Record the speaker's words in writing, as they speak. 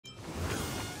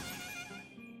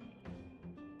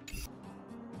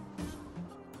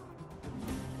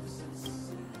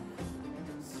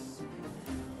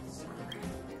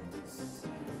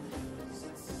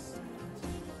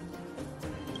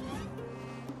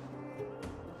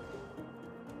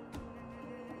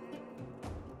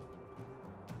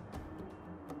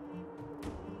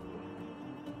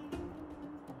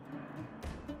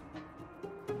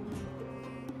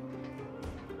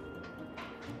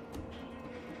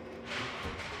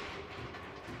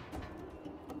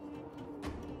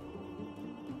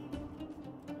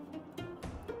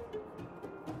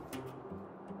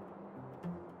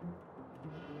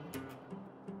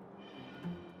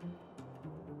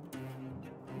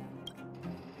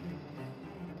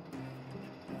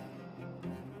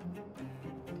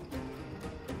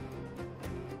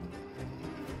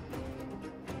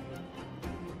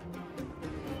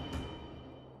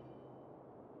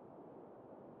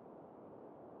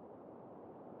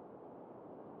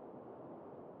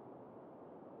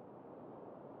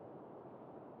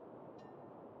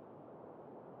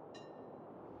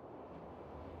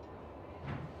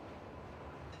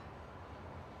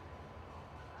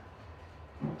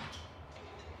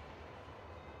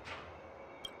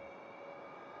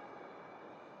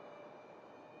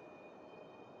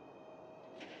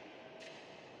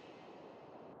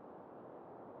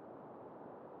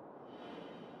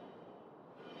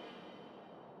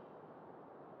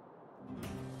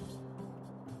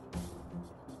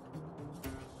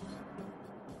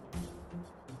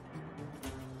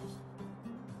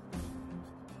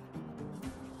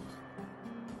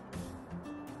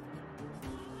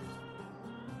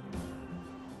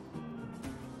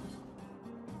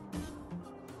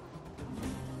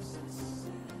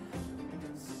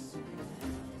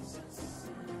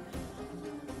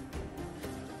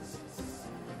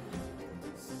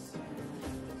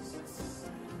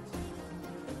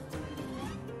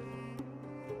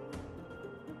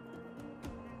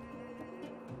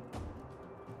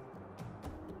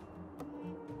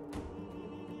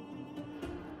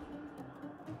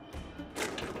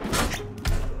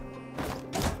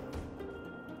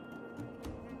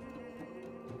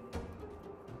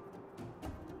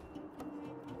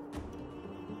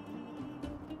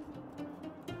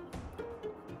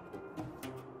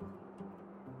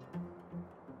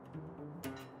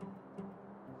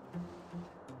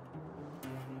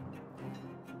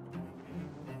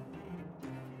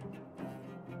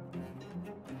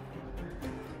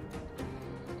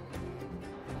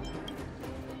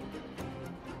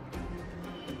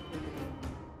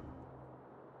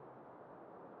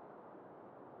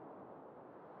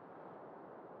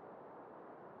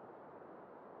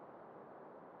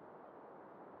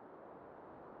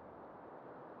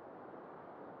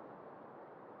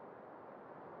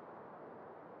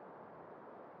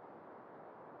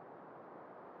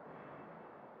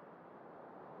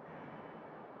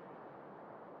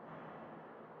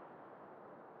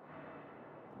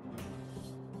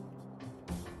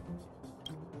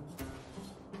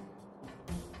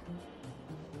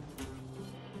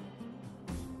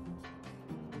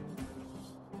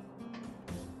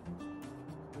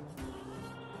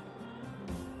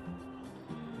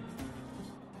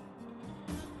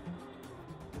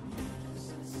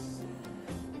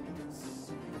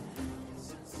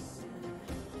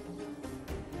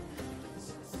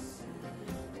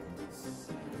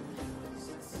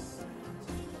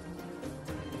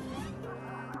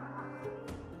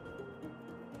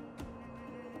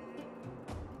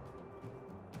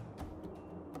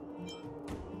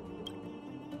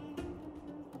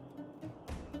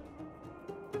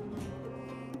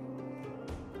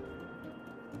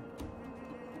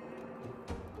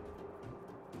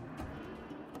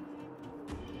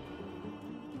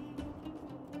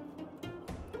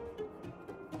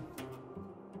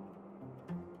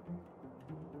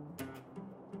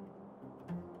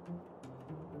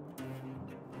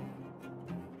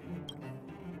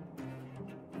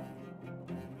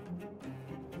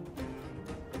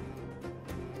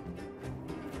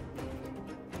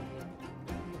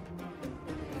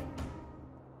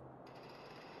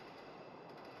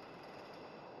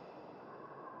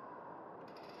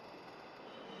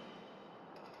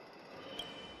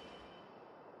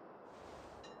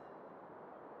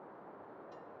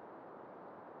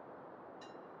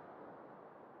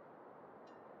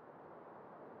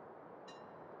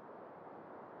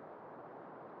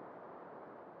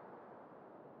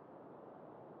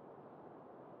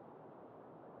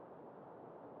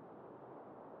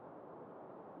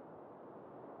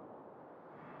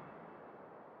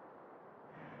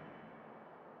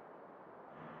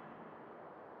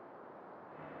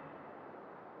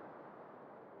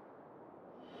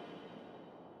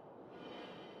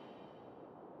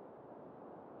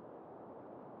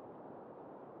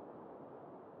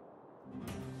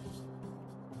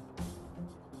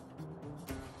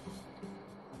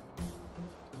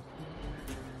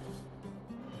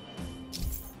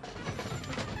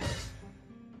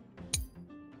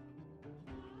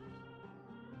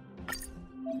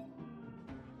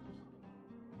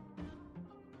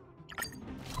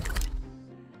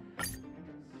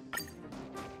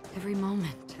Every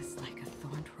moment is like a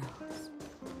thorned rose.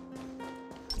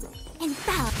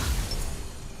 Infallible.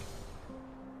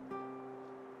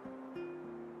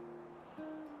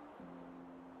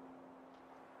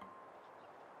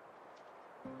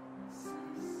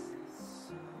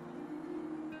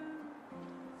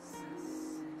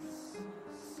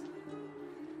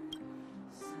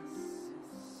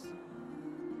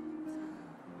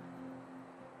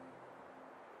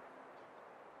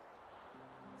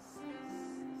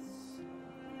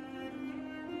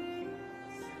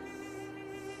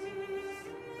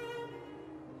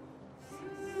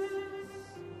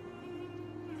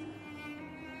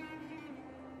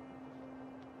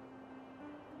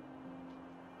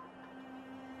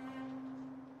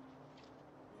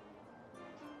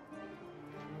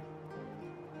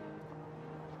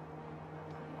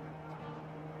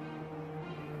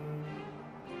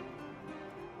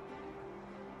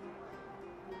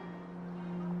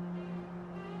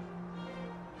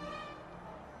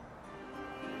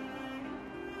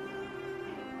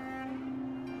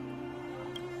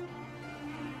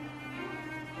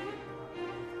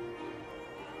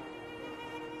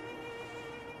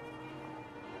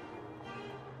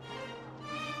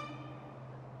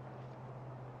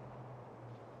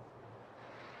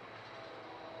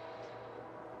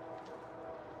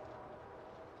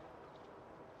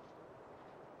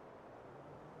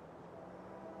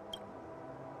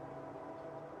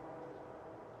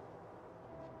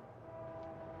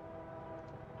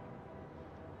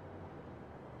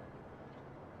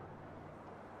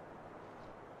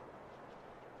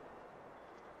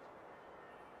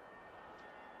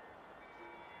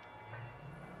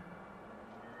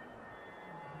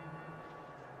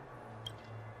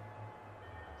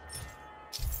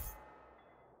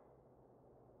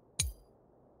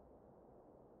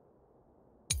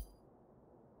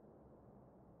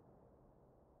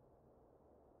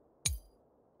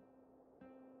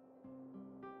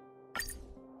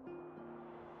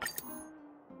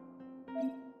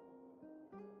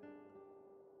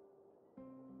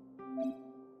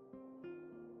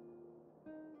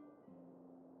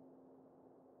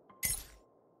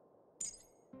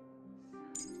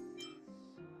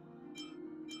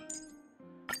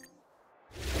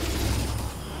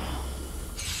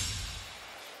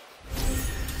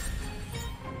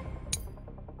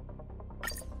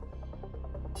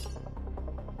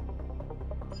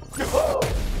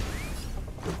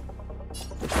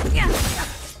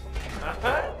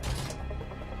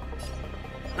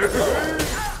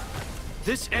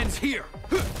 This ends here.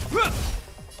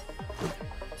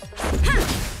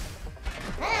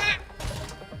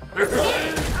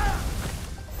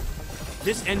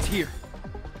 This ends here.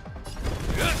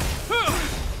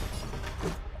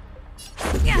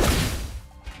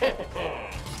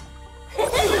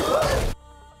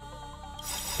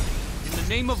 In the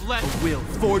name of Let, will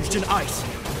forged in ice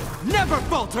never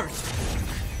falters.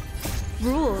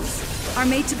 Rules are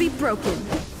made to be broken.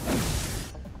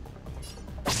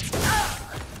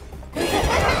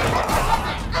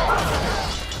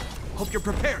 Hope you're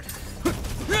prepared.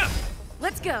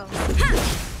 Let's go.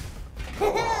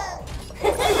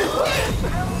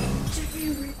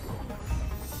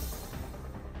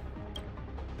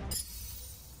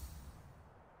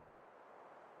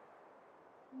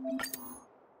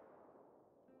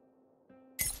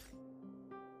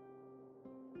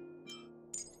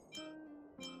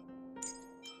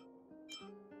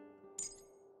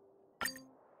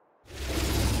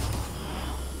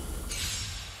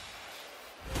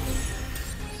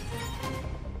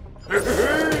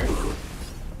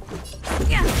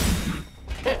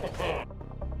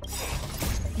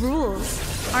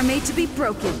 Rules are made to be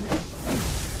broken.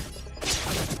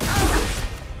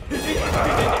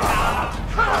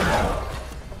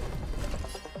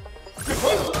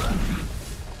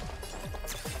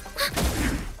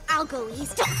 I'll go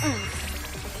east.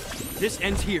 This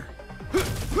ends here.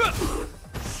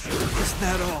 Is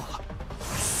that all?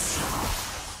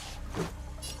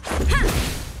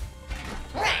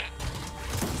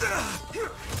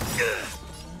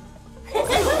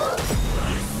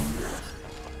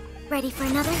 Ready for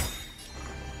another?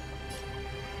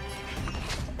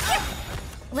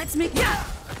 Let's make it.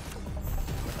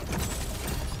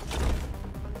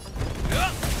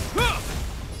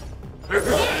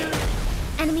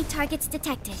 Enemy targets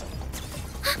detected.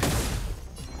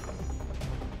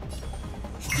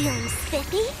 Feeling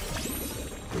spiffy?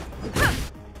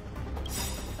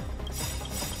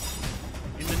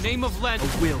 In the name of Len, a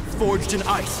will forged in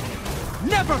ice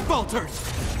never falters.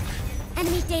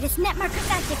 Enemy data's net markers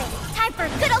activated. Time for a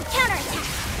good old counterattack.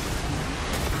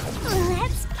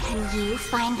 Can you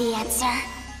find the answer?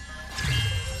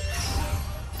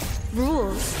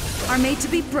 Rules are made to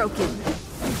be broken.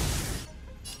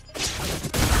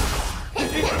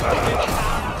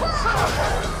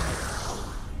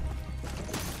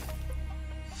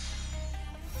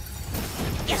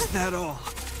 Is that all?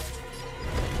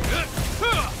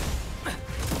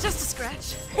 Just a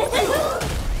scratch.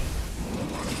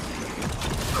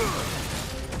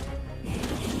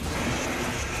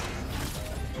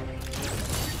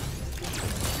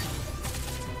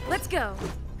 Let's go.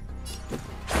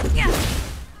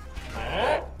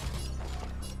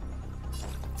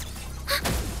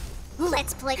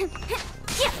 Let's play.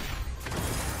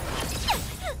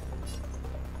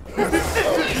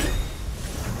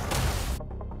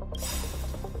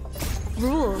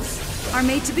 Rules are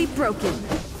made to be broken.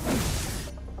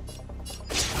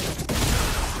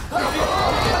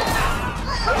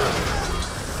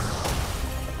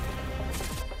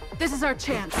 This is our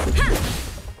chance.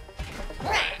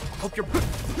 Hope you're.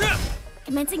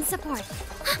 Commencing support.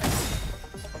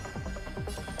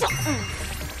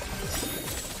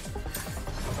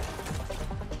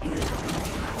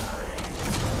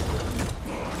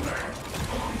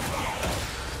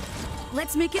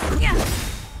 Let's make it.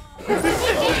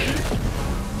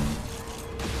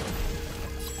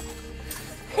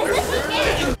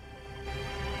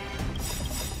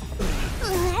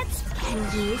 Can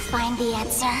you find the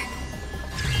answer?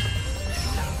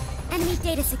 Enemy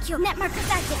data secure. Net markers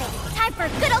activated. Time for a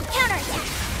good old counterattack.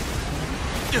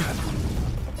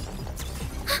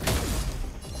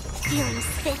 Feeling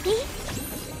spiffy?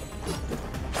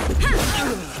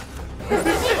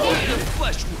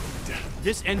 Flesh wound.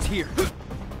 This ends here.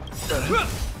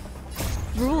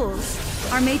 Rules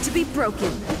are made to be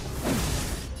broken.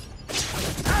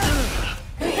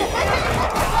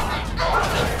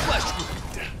 Flesh wound.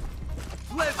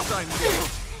 Let's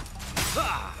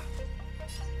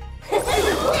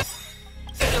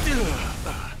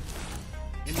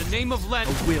In the name of Len, a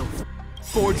will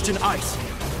forged in ice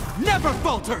never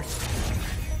falters.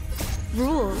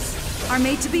 Rules are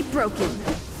made to be broken.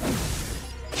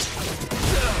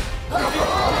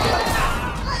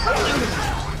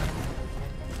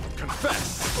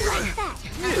 Confess. Like that.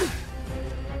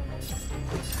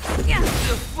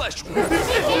 The flesh wound.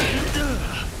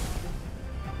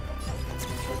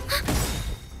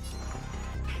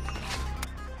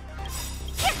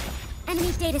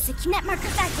 Enemy data secure. Net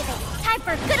markers activated. Time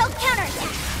for a good old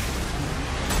counterattack.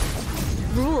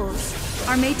 Rules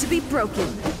are made to be broken.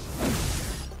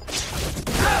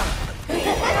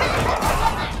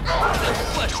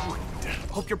 Flesh wound.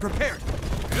 Hope you're prepared.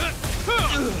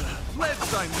 Let's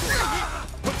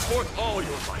put forth all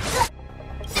your might.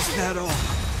 Is that all?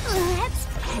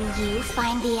 Can you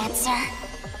find the answer?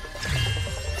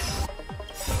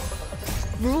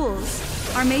 Rules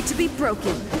are made to be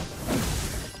broken.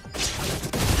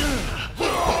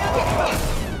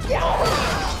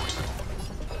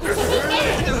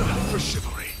 For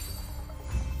chivalry.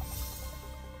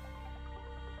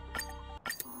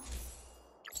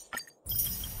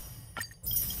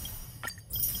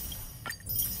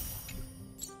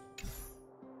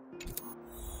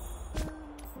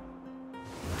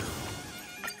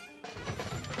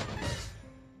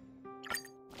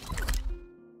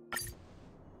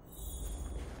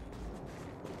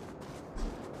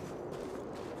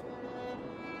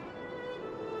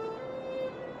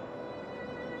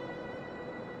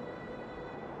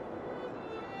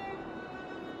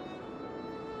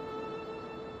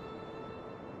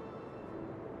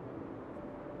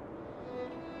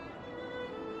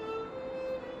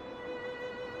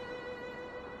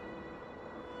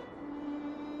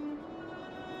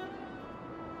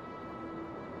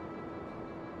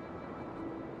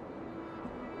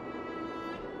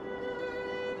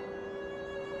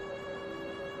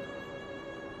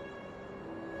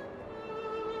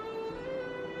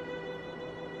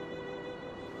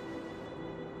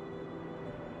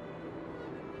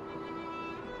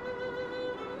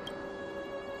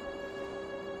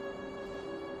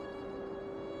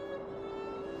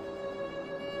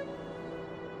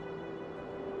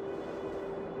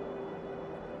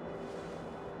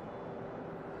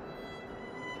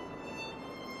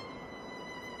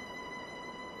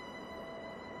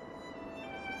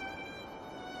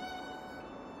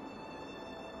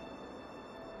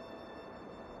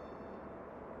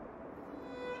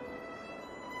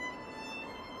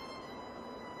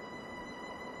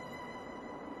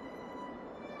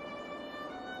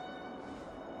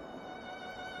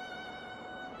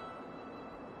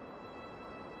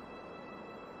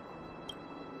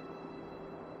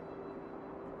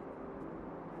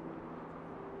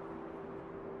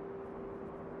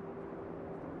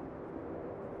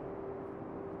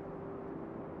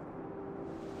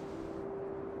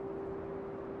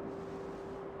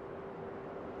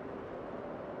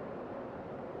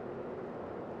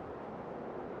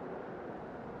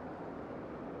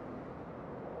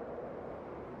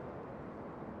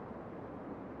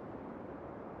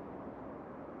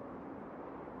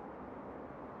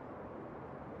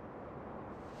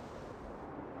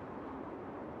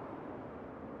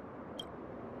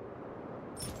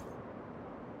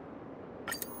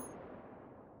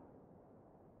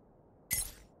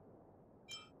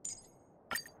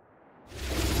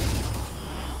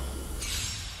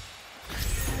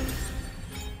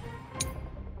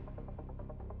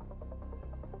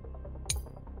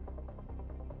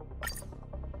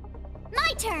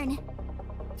 turn.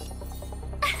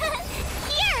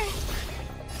 Here!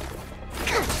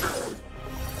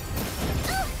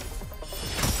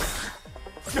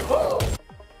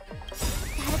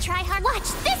 Gotta try hard. Watch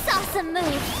this awesome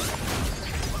move!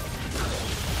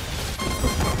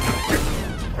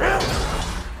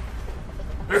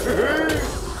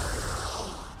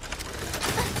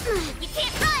 You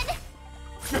can't run!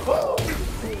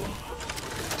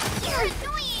 You're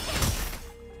annoying!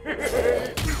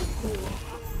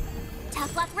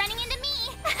 Tough luck running into me!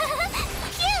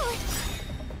 Phew!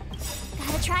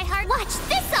 Gotta try hard. Watch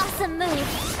this awesome move!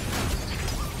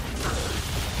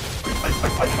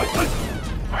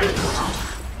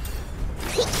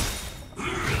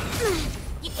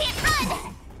 You can't run!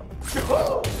 Go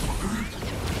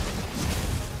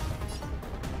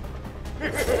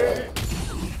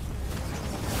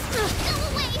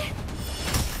away!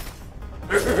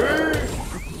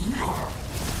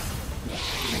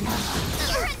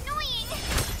 You're annoying!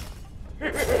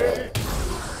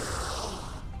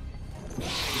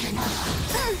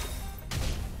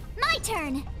 My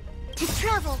turn to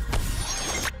travel.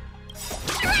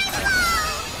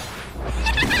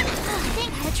 They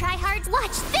gotta try hard.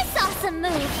 Watch this awesome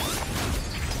move.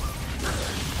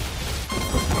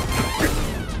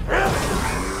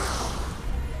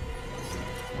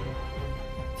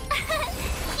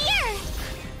 Here.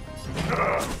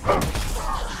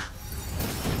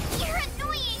 You're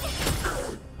annoying.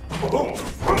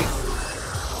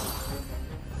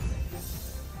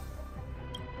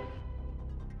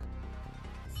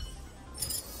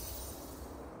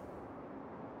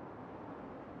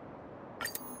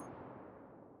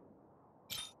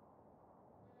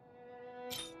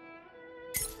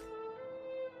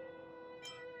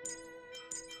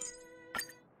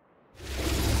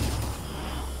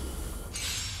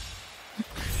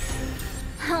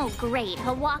 Oh, great,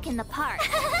 a walk in the park.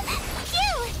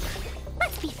 Phew!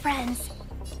 Let's be friends.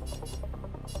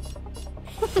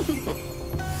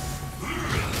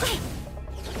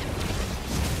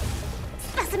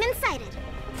 Specimen sighted.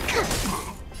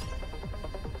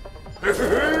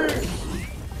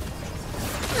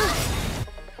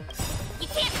 You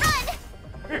can't run!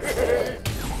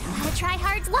 Gotta try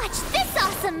hard. Watch this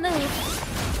awesome move!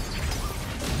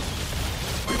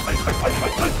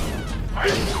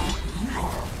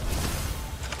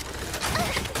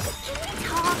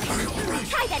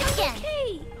 Try that again.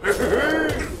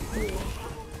 Okay.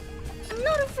 I'm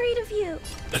not afraid of you.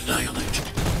 Annihilate.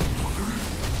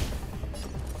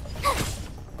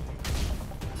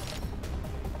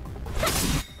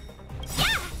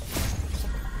 Yeah!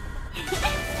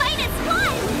 Fight as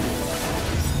one!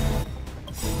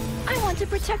 I want to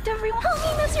protect everyone. Help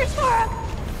me, Mr. Spark!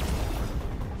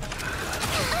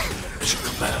 It's your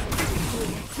command.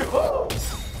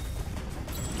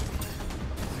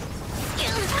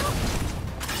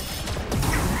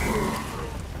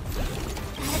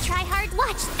 Gotta try hard.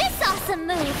 Watch this awesome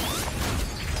move.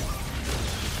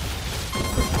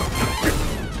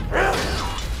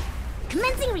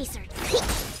 Commencing research.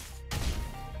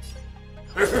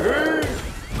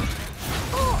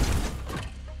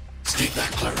 Stay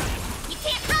back, Clara. You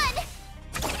can't run.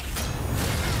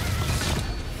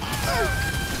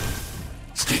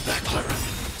 Stay back, Clara.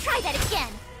 Try that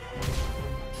again.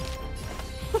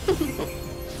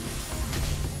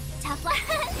 Tough luck.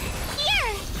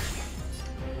 Here.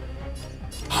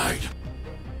 Hide.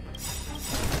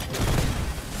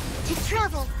 To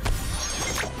travel.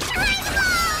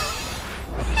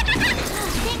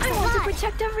 Thanks I want to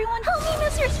protect everyone. Help me,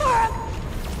 Mr. Spark.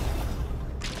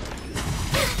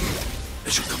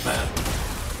 It's your command.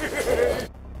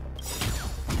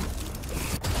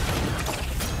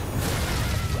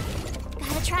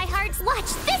 Gotta try hard.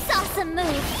 Watch this awesome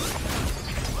move.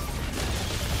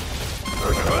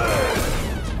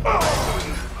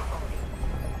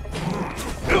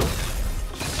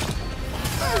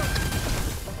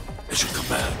 It's your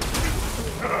command.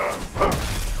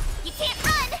 You can't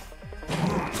run.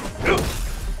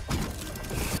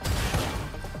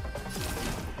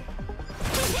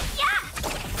 Yeah.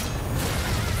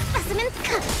 Specimen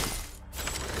cut.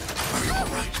 Are you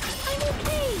alright? I'm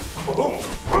okay.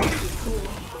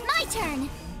 My turn.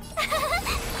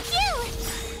 Phew.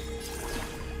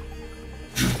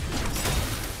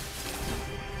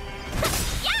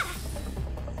 Yeah.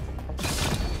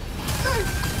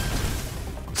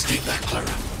 Stay back,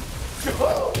 Clara.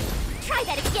 Try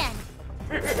that again.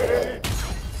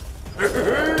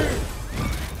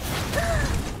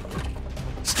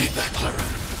 Stay back, Clara.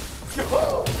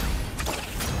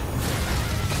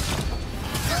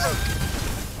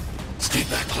 Stay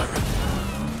back, Clara.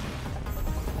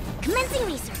 Commencing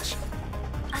research.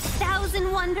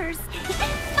 1001 wonders.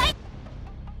 Fight!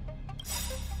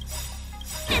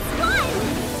 It's fun!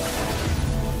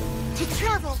 To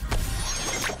travel.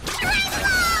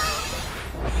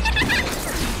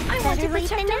 I want to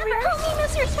protect every Homie,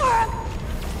 Mr. Torok!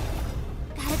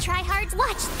 Gotta try hard.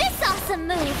 Watch this awesome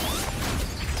move!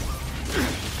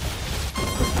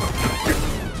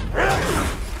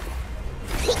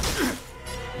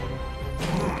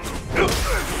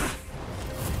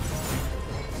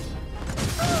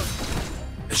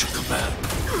 It's your command.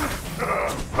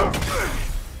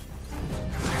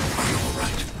 Are you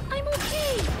alright? I'm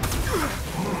okay.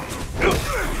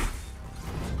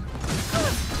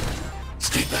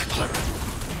 Stay back, Clara.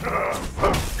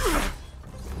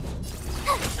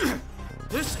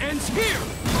 This ends here!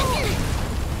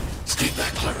 Stay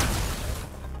back, Clara.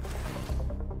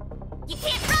 You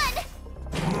can't run!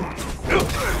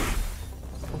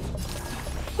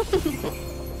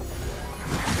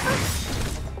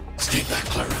 Stay back,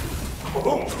 Clara. I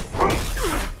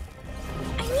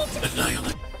need to...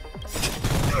 Annihilate.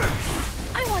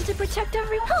 I want to protect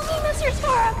everyone. Homie, Mr.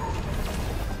 Torok!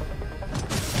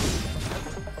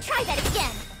 Try that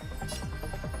again.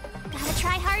 Gotta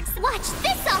try hard. Watch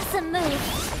this awesome move!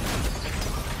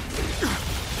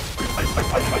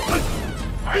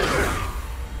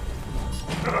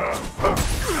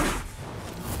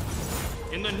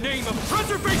 In the name of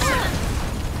preservation!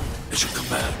 It's your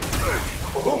command.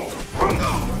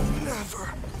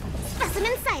 Never.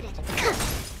 Specimen sighted.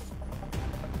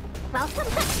 Welcome.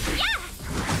 Yeah!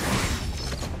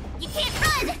 You can't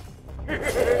run!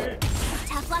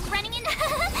 Tough luck running in.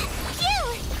 Phew!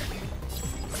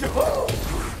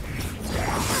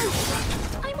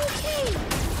 I'm okay.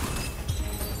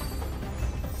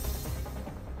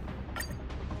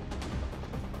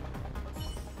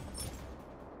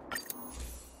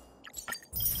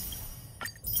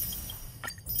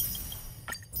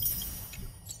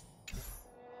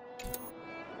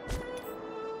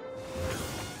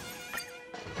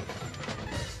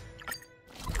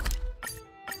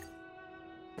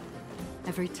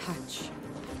 Every touch,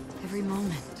 every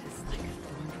moment is like a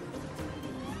thorn.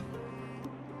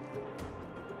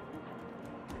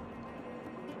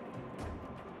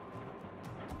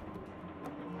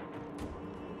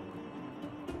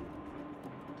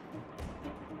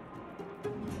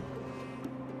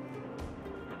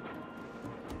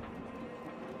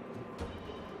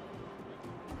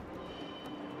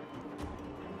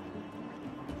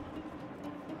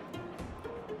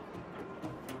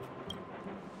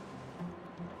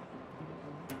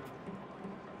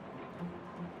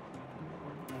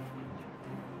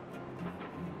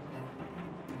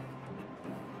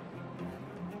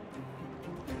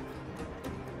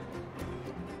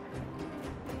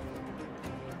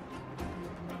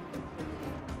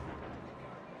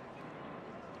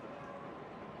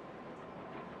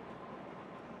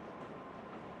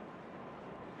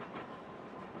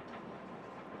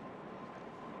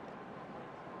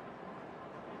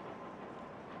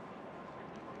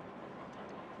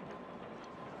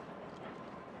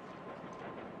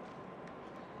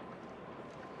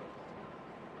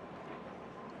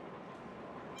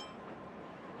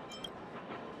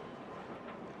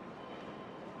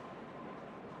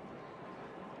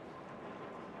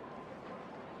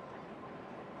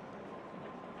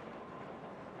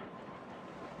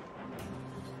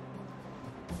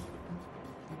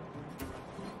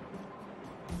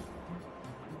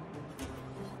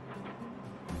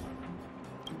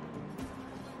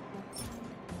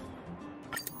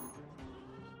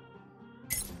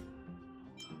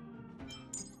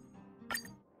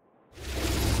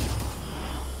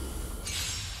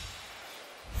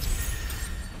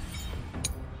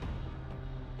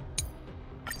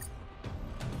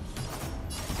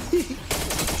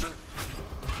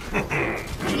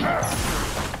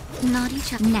 Not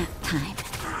each other. Nap time.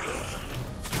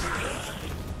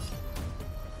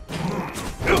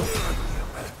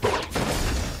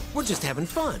 We're just having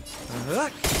fun.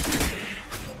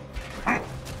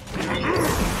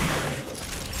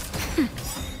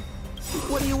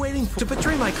 What are you waiting for? To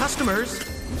betray my customers?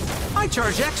 I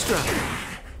charge extra.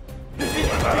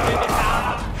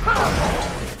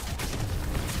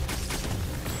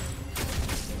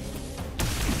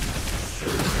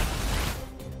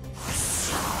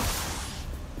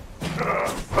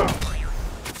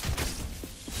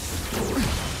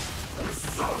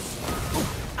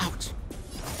 Ouch.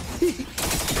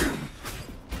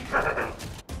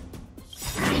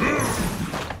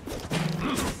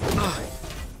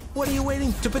 What are you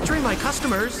waiting to betray my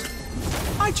customers?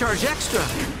 I charge extra.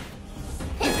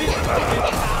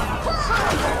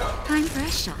 Time for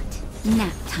a shot.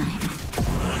 Nap time.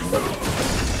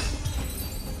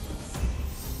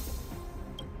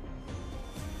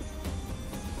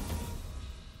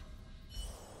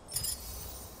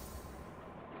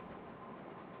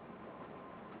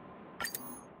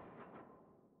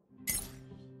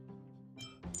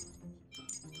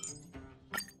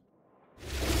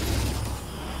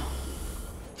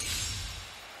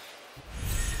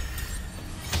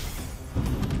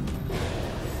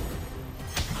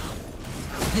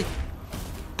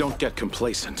 Don't get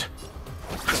complacent.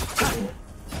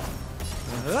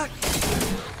 Who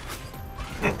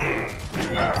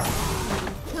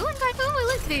will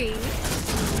it be?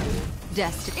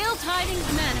 Destiny. Ill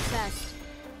tidings manifest.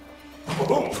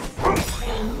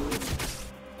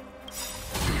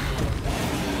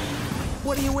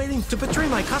 What are you waiting to betray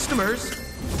my customers?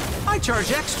 I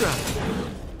charge extra.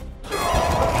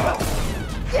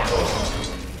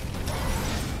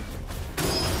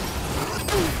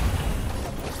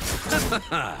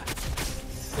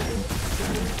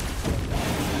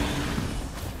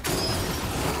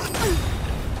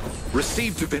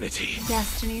 Receive divinity.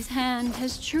 Destiny's hand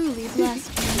has truly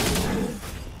blessed me.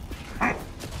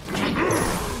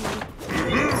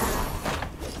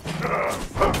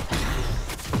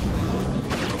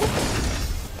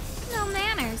 No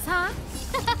manners, huh?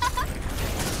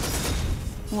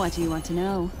 What do you want to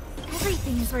know?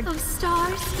 Everything is worth. Oh,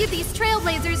 stars, give these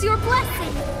trailblazers your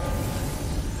blessing.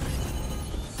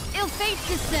 Ill fate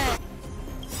descend.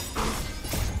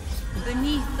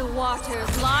 Beneath the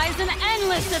waters lies an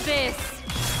endless abyss.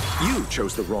 You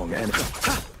chose the wrong enemy.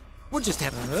 We'll just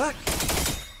have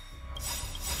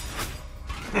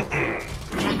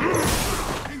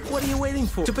What are you waiting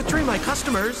for? To betray my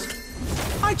customers?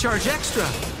 I charge extra.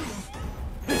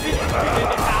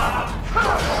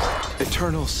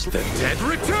 Eternal the dead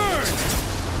Return!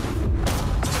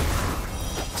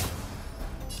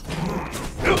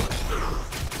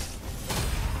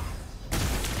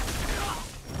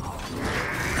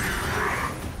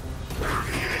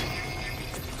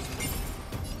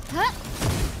 Huh?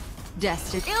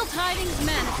 Destiny. Ill tidings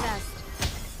manifest.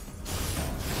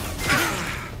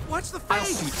 Watch the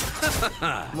face.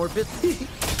 More bit.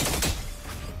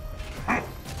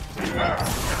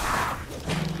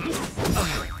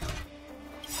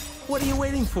 What are you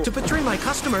waiting for? To betray my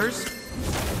customers?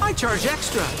 I charge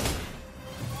extra.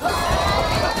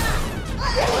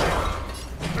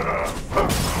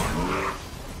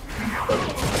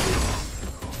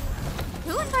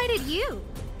 Who invited you?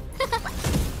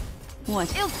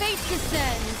 What? Ill fate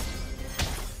descends.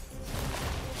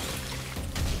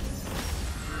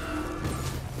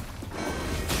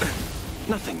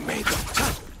 Nothing made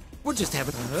them. We're just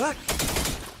having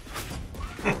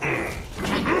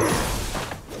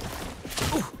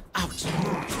Ooh, ouch.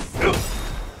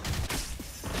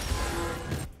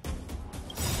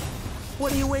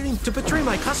 What are you waiting to betray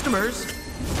my customers?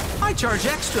 I charge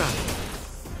extra.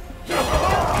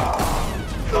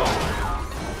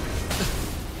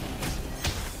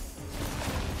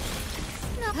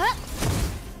 Huh?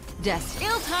 Destiny.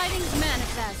 Ill tidings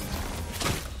manifest.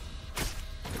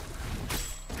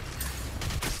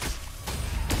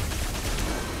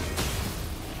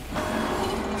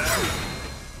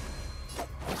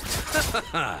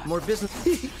 More business.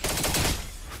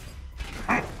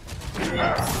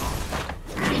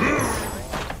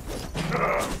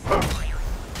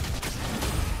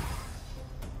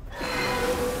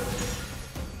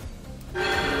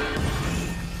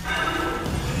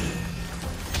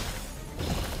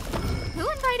 Who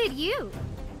invited you?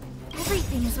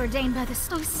 Everything is ordained by the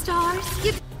stars.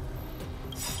 Give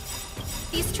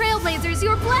these trailblazers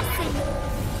your blessing.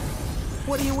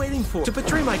 What are you waiting for? To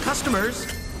betray my customers?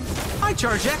 I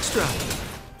charge extra.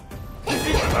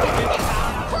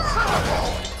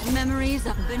 Memories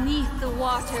of beneath the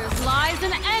waters lies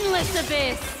an endless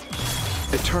abyss.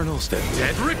 Eternals the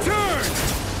dead Return!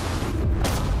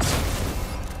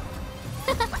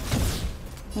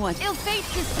 What? Ill fate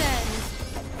descends.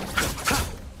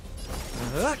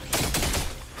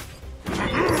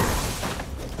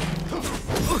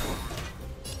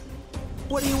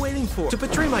 What are you waiting for? To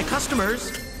betray my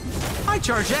customers? I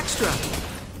charge extra.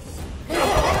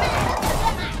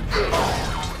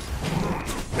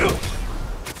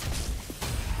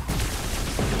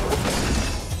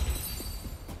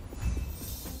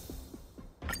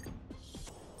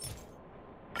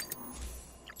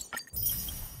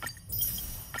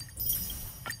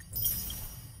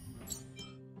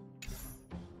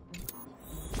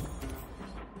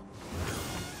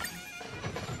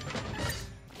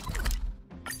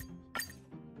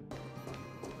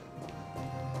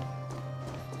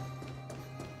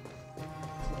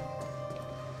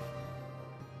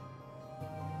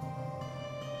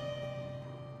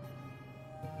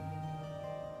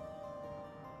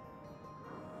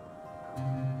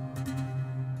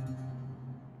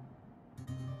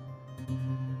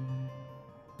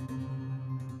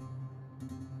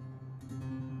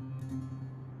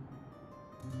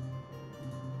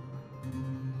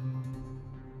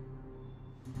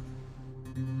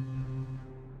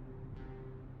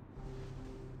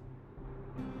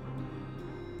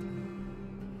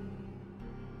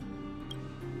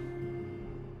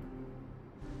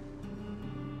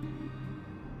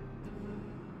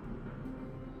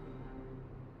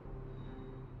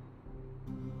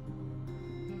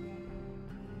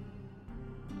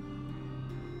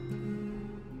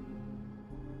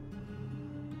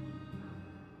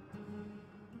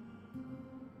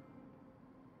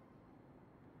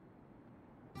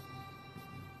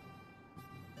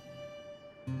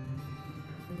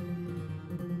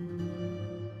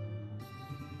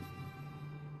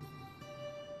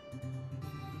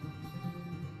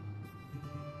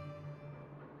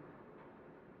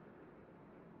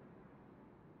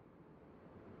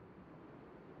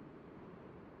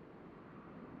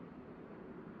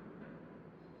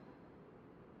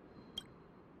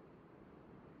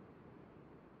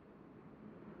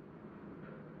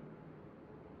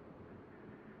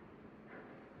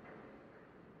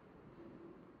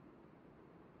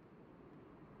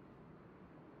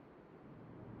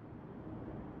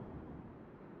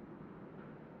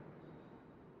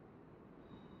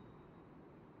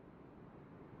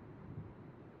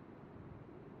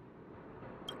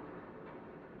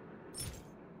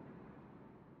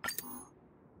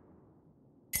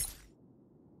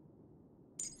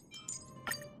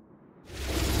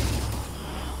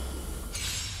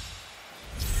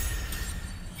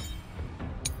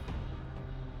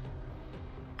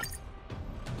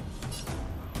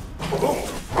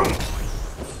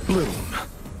 Bloom.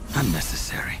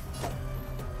 Unnecessary.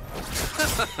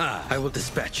 I will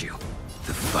dispatch you.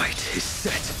 The fight is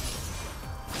set.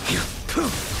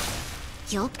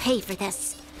 You'll pay for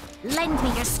this. Lend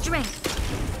me your strength.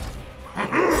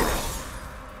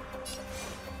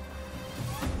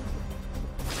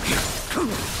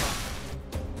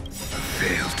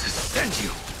 Fail to send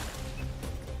you.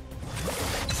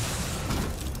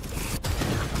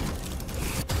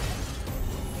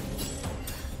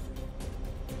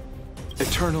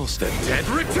 Eternal the dead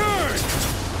return!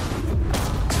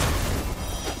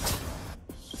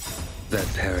 That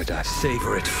paradise,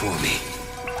 savor it for me.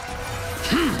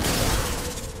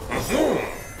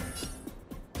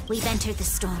 We've entered the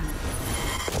storm.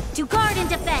 To guard and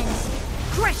defend!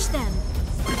 Crush them!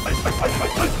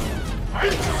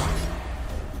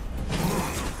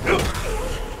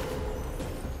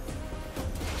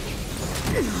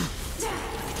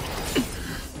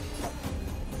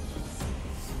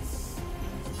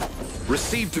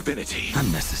 Receive divinity.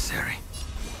 Unnecessary.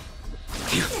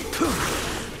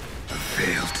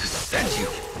 Fail to send you.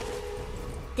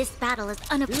 This battle is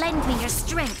Lend me your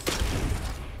strength.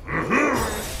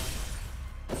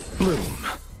 Bloom.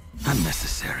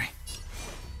 Unnecessary.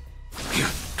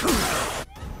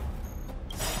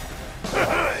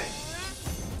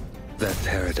 That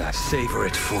paradise, savor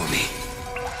it for me.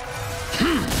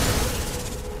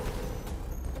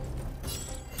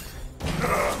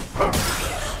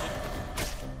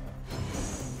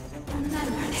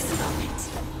 Remember this moment.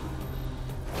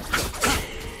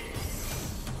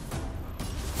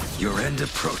 Your end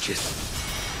approaches.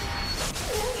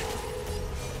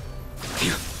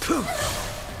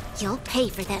 You'll pay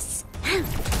for this.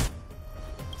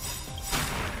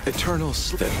 Eternal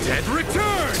the dead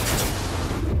return!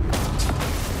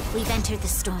 We've entered the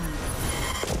storm.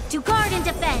 To guard and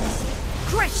defend!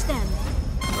 Crush them!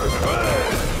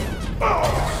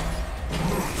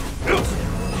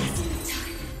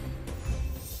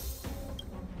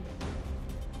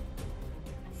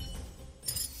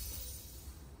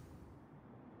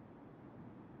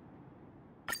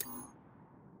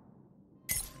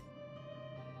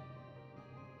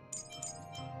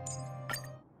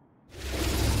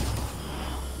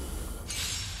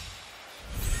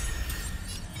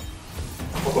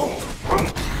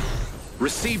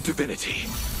 Receive divinity.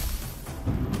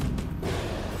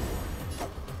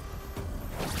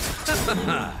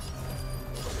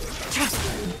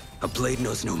 A blade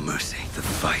knows no mercy. The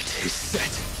fight is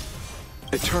set.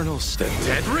 Eternal the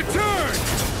dead return!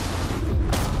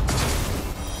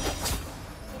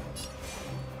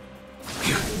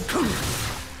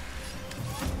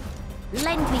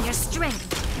 Lend me your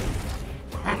strength.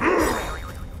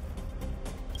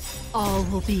 All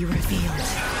will be revealed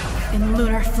in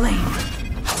lunar flame.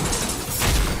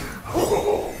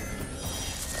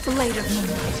 Blade of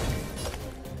moonlight.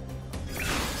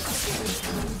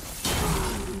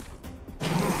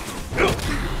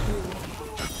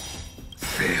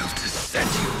 Fail to send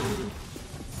you.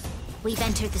 We've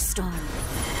entered the storm.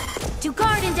 To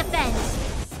guard and defend!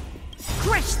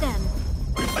 Crush them!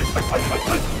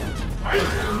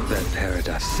 That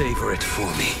paradise, savor it for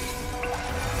me.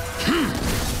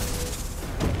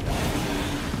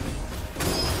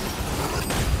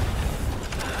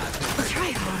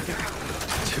 Try harder.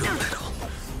 Too little.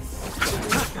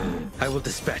 I will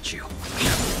dispatch you.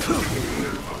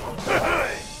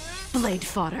 Blade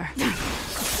fodder.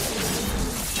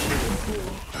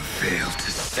 Fail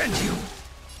to send you.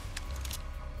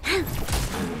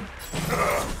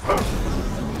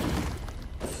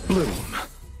 Bloom.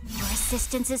 Your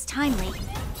assistance is timely.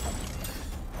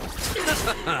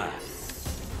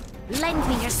 Lend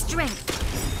me your strength.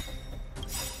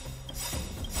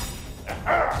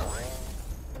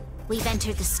 We've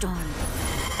entered the storm.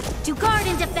 To guard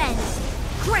and defend!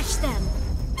 Crush them!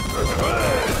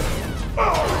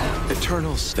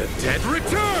 Eternal step. Dead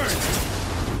return!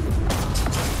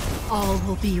 All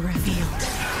will be revealed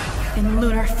in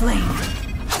lunar flame.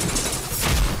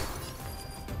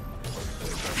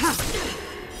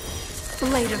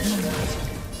 Blade of moonlight.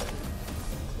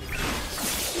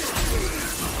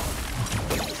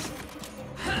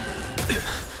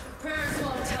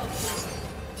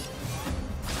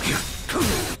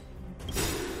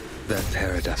 That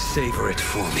paradise. Savor it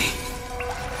for me.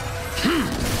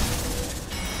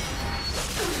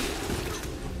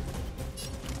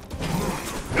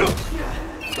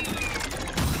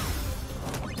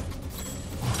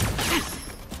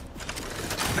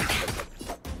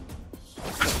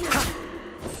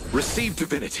 Receive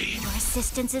divinity. Your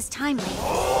assistance is timely.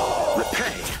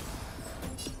 Repay.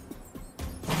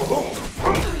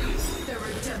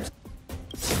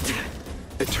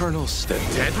 Eternal step.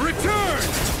 Dead return!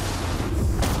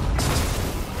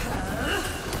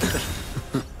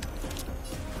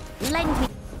 Lend me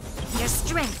your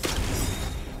strength.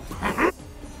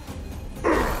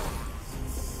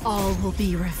 All will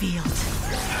be revealed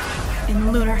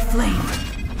in lunar flame.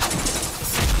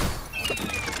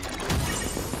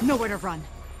 Nowhere to run.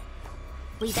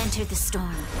 We've entered the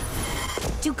storm.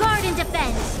 To guard and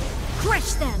defend!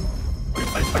 Crush them!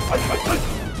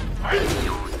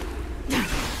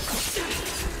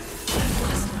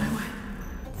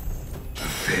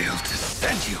 Fail to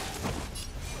send you.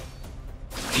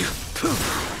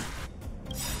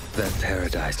 That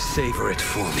paradise. Savor it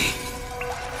for me.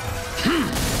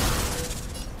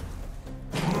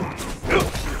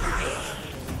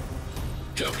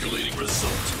 Calculating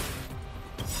result.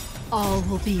 All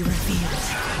will be revealed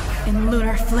in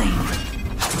lunar flame.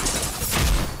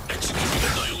 Executing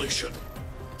annihilation.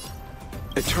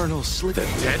 Eternal slip. The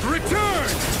dead return!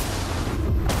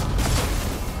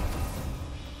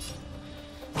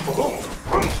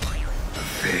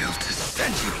 Fail to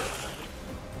send you.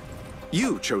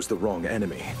 You chose the wrong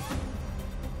enemy.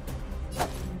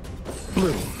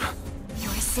 Bloom.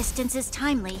 Your assistance is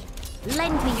timely.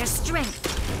 Lend me your strength.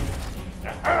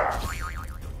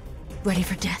 Ready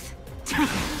for death?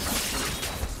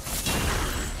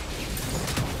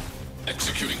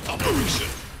 Executing operation.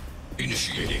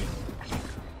 Initiating.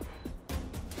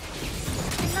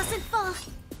 I mustn't fall.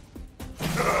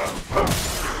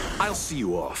 I'll see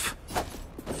you off.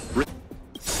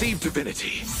 Receive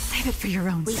divinity. Save it for your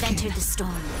own We've skin. entered the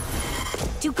storm.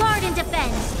 To guard and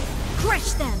defend!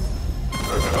 Crush them!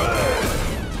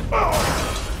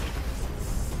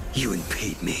 You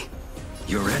impede me.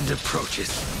 Your end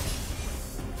approaches.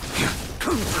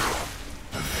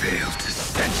 Fail to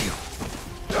send you.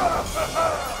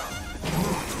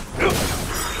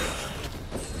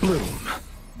 Bloom.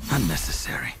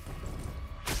 Unnecessary.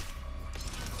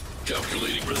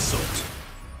 Calculating result.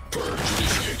 Purge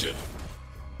initiated.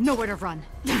 Nowhere to run.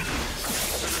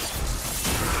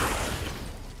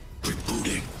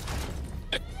 Rebooting.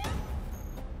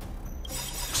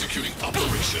 Executing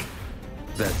operation.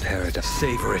 That paradise.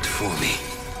 Savor it for me.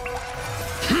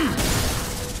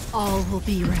 All will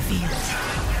be revealed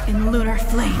in lunar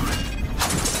flame.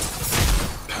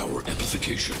 Power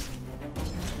amplification.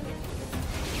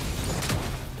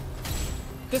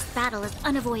 This battle is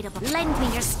unavoidable. Lend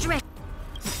me your strength.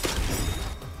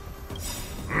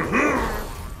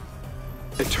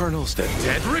 Eternal step.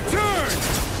 Dead return!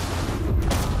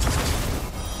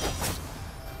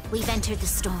 We've entered the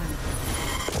storm.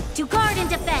 To guard and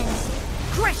defend!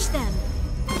 Crush them!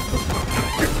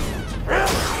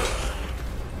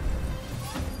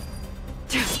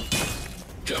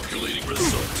 Calculating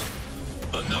result.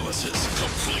 Analysis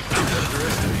complete.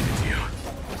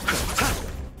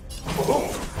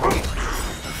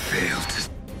 Fail to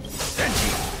send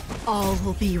you. All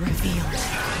will be revealed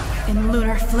in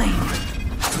lunar flame.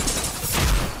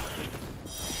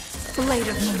 Blade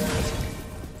of moonlight.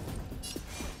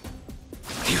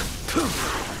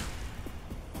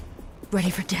 Ready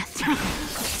for death?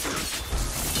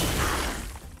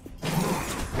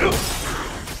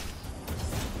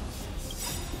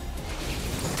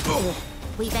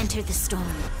 We've entered the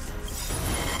storm.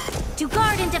 To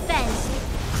guard and defend!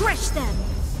 Crush them!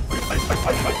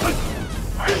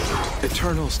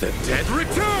 Eternal step. Dead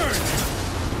return!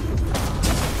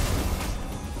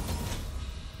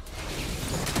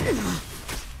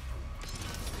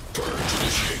 Purge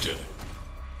initiated.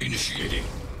 Initiating.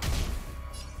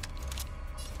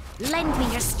 Lend me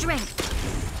your strength!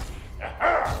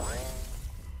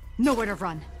 Nowhere to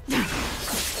run.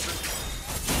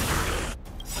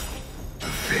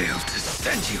 Fail to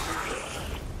send you.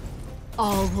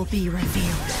 All will be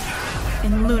revealed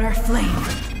in lunar flame.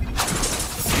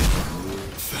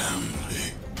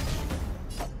 Family.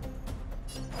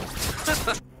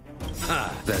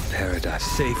 That paradise.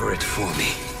 Savor it for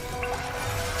me.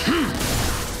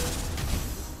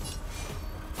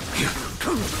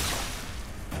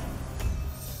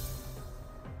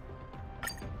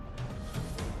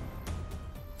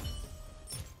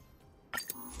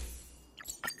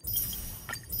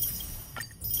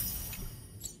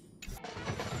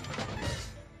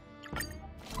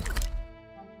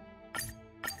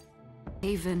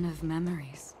 Haven of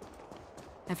memories.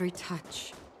 Every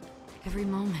touch, every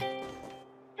moment.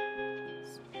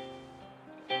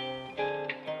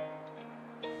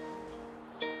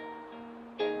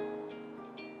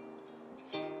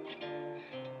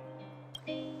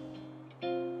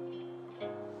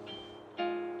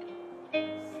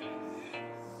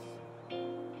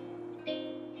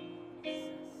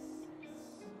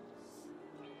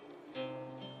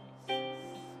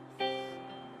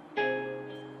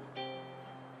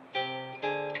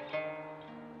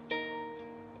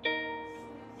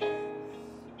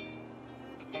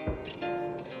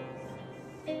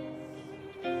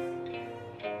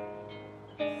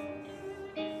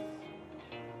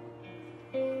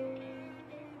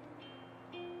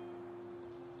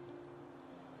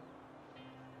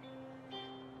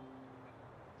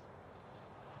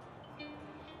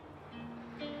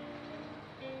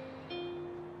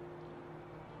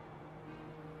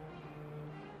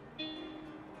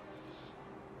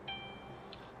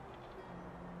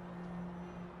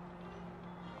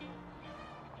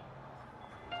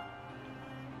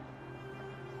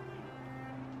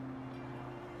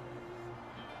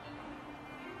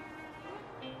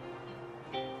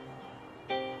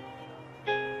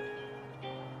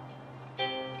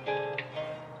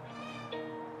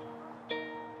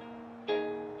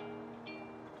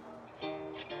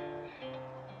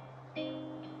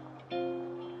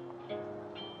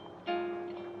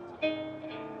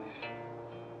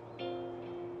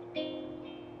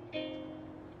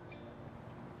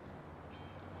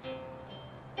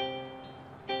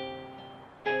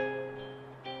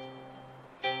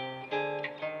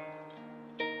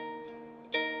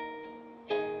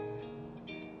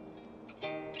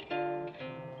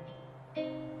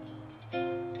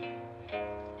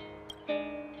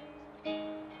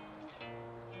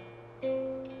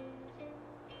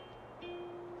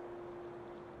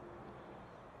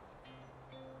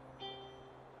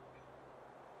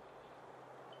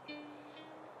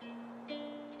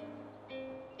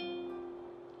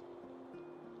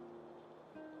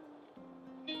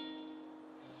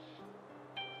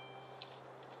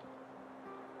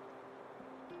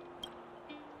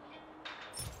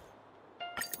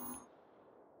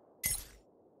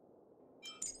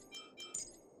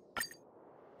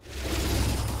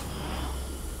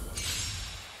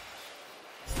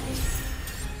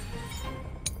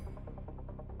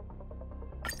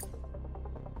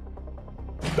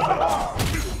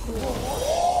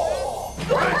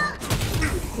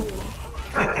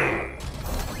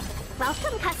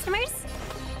 Welcome, customers.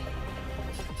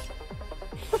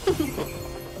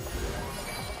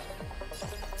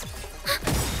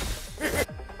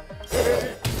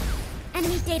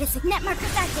 Enemy data net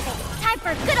markers activated. Time for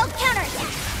a good old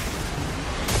counterattack.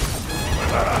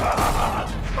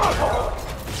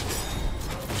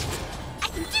 I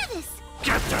can do this.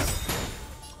 Get them!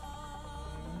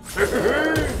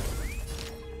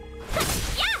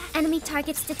 Yeah! Enemy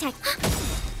targets detected.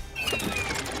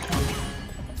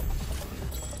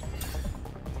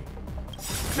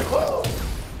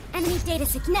 Enemy data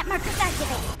net markers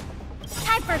activated.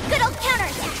 Time for a good old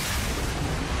counterattack.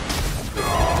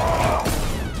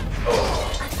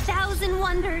 1,000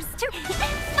 wonders to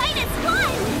fight as one.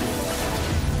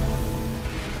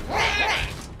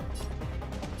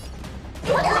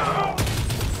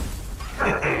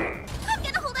 I'm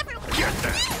gonna hold everyone.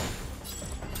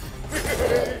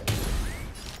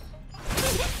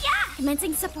 Yeah!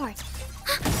 Commencing support.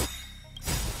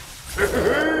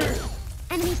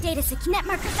 Enemy data net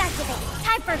markers activated.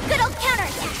 Time for a good old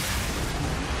counterattack.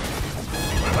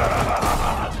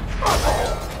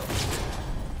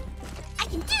 I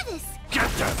can do this. Get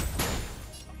them!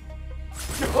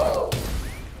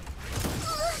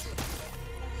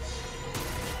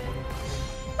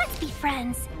 Let's be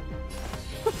friends.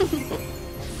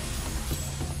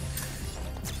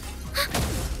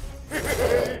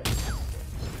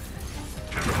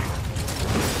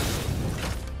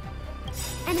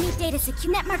 Enemy data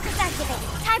net markers activated.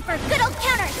 Time for a good old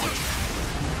counterattack.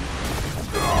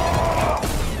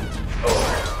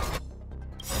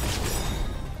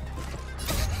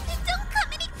 Don't come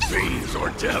any. Fiends or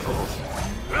devils!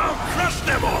 I'll crush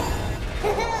them all!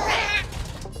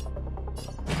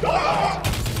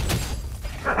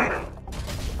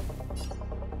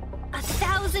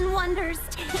 1,000 wonders.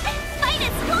 Fight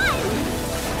is won!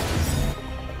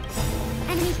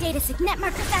 Enemy data signet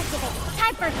markers activated.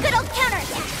 Time for a good old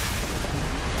counterattack.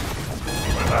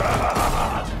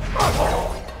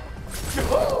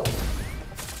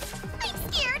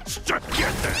 I'm scared.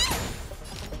 Get there!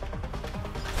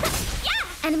 Yeah!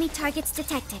 Enemy targets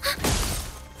detected.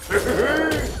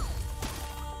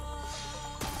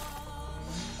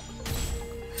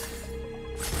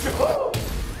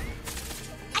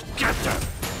 Get them!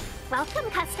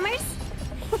 Welcome, customers.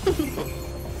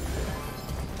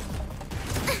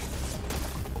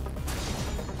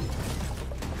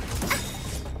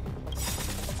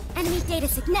 Enemy data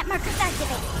signet markers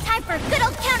activated. Time for a good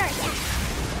old counterattack.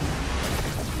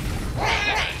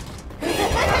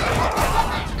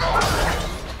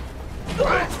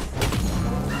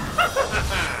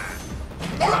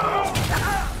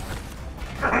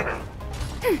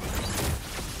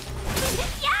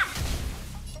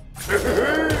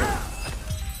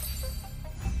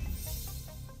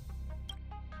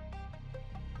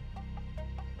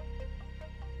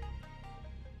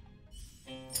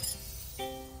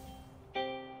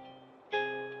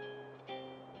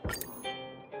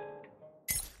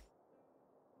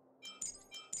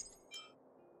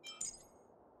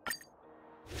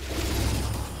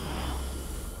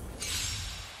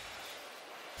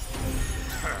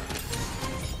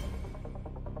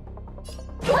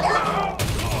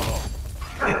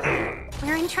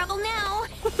 We're in trouble now.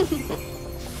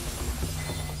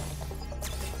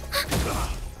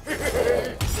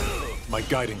 My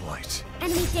guiding light.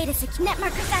 Enemy data signet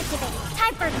markers activated.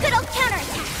 Time for a good old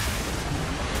counterattack.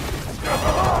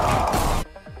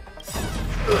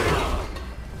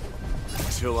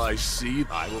 Till I see,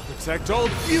 I will protect all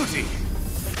beauty.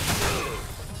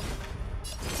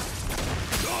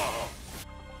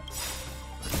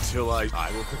 Until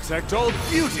I will protect all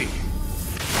beauty.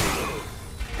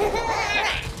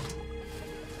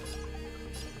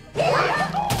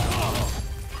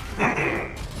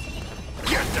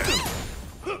 Get them!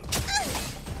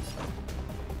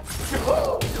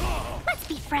 Let's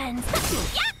be friends.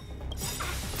 Yeah!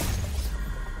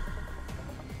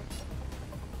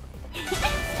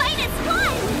 Fight is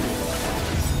won!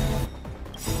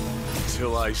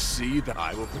 Till I see that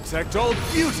I will protect all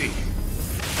beauty.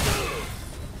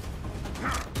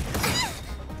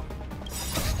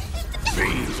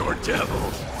 Fiends or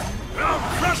devils, I'll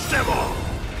crush them all!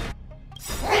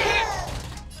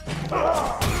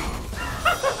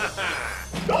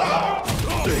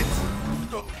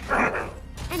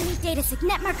 Enemy data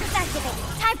signet markers activated.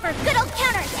 Time for a good old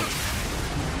counterattack.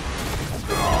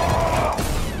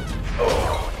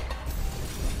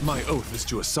 My oath is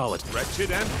to a solid,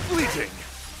 wretched and fleeting.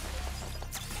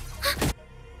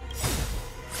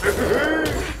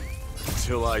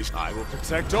 Till I will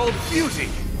protect all beauty.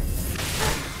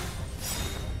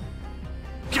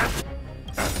 Get.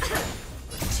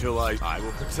 Till I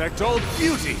will protect all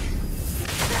beauty.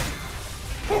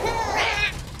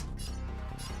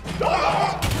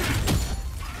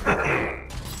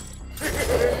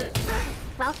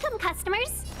 Welcome,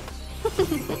 customers.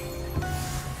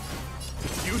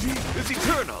 Beauty is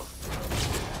eternal.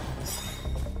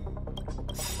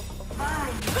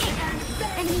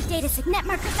 Enemy data signet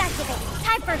markers activated.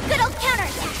 Time for a good old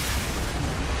counterattack.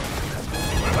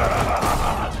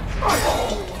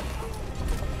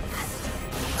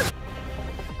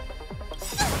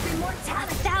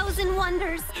 Immortality. 1,000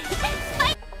 wonders.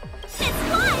 Fight is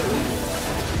won!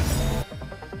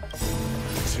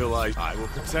 Till I will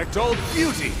protect all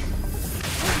beauty.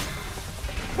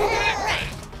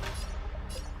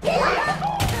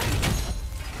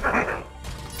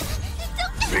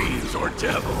 Fiends or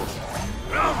devils,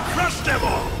 I'll crush them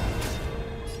all.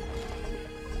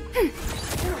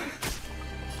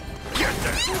 Get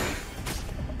them.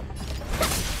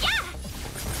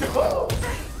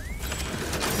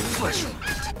 Flesh.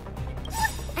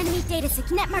 Enemy data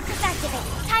signet markers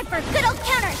activated. Time for a good old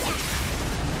counterattack.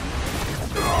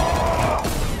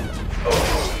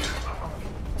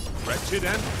 Wretched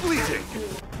and fleeting.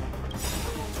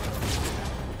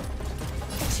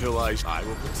 Till I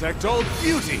will protect all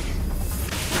beauty.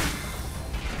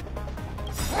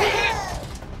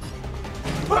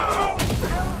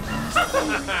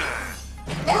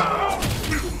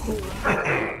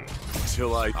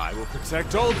 Till I will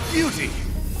protect all beauty.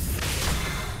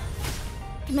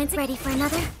 Commence ready for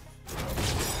another.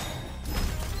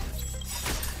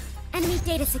 Enemy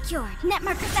data secured. Net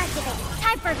markers activated.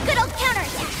 Time for a good old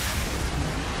counterattack.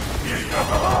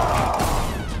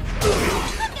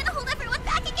 I'm gonna hold everyone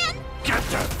back again. Get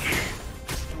them.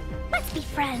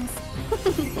 friends.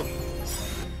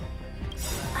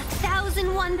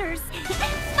 1,000 wonders.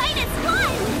 Fight is one!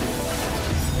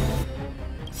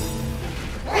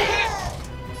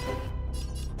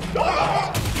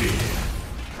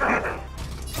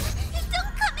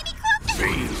 Don't come any closer!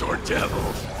 Fiends or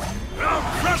devils, I'll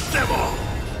crush them all!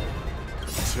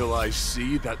 Till I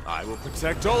see that I will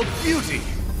protect all beauty!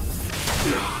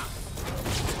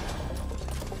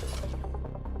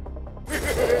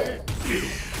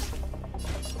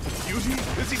 Beauty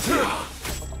is eternal!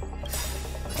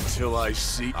 Till I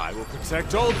see I will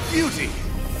protect all beauty!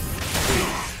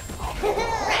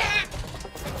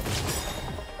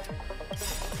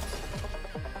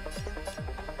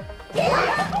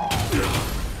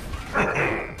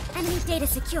 Enemy data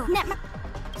secure. Network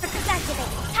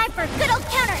activated. Time for a good old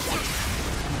counterattack.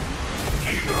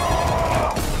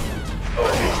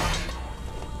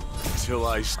 Till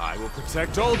I will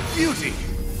protect all beauty!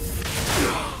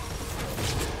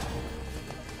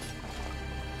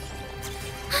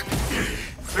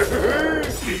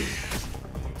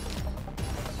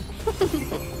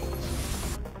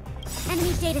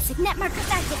 Enemy data net markers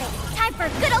activated. Time for a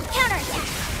good old counterattack.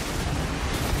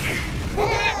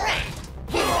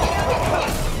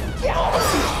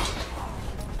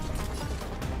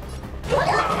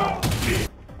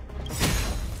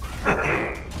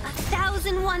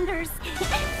 1,000 wonders.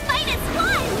 Fight is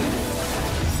one!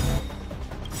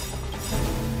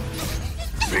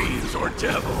 Fiends or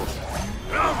devils,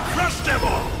 I'll crush them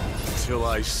all! Till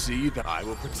I see that I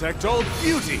will protect all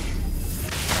beauty!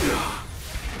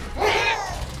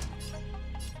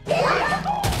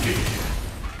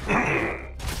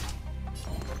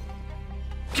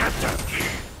 Get them!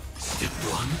 Step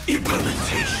 1,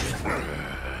 implementation.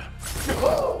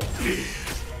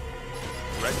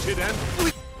 Wretched and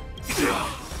flee!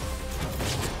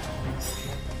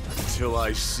 Till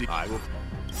I see I will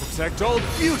protect all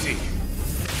beauty!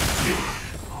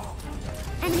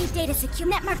 Enemy data secure.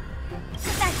 Net markers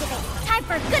activated. Time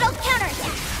for a good old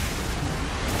counterattack.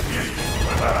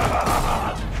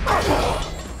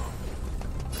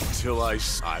 Till I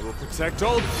will protect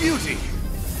all beauty!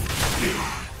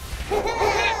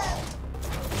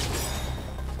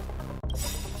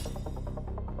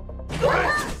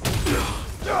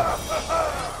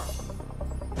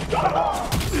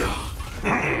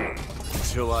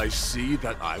 Till I see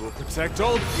that I will protect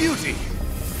all beauty!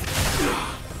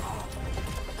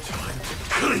 Time to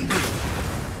clink!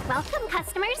 Welcome,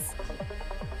 customers.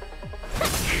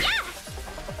 Yeah!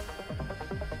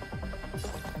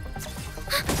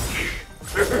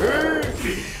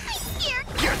 I'm scared.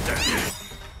 Get them!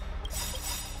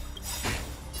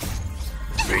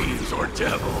 Fiends or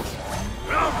devils,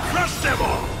 I'll crush them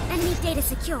all! Enemy data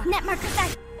secure. Net markers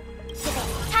activated.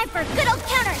 Time for a good old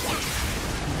counterattack.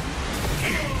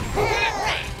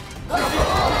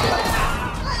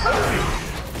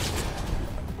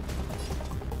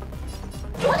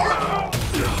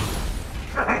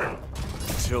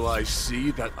 Till I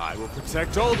see that I will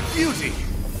protect all beauty!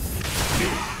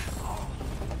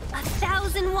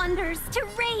 1,000 wonders to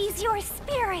raise your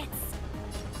spirits.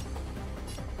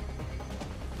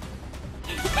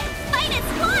 Fight is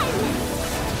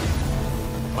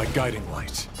one! My guiding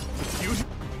light. Beauty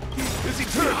is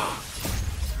eternal!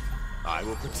 I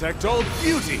will protect all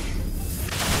beauty!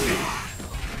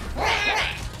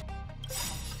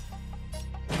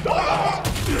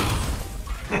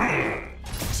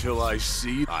 Till I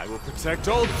see I will protect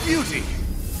all beauty!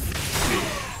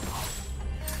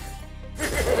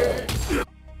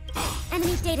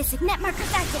 Enemy data net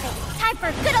markers activated. Time for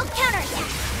a good old counterattack.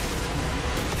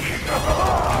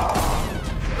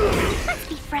 Let's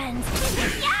be friends.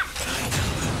 Yeah!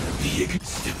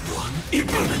 Step 1,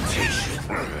 implementation.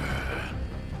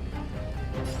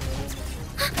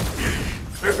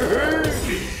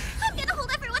 I'm gonna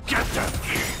hold everyone. Get them!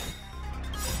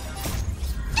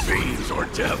 Fiends or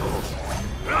devils,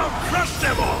 I'll crush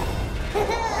them all!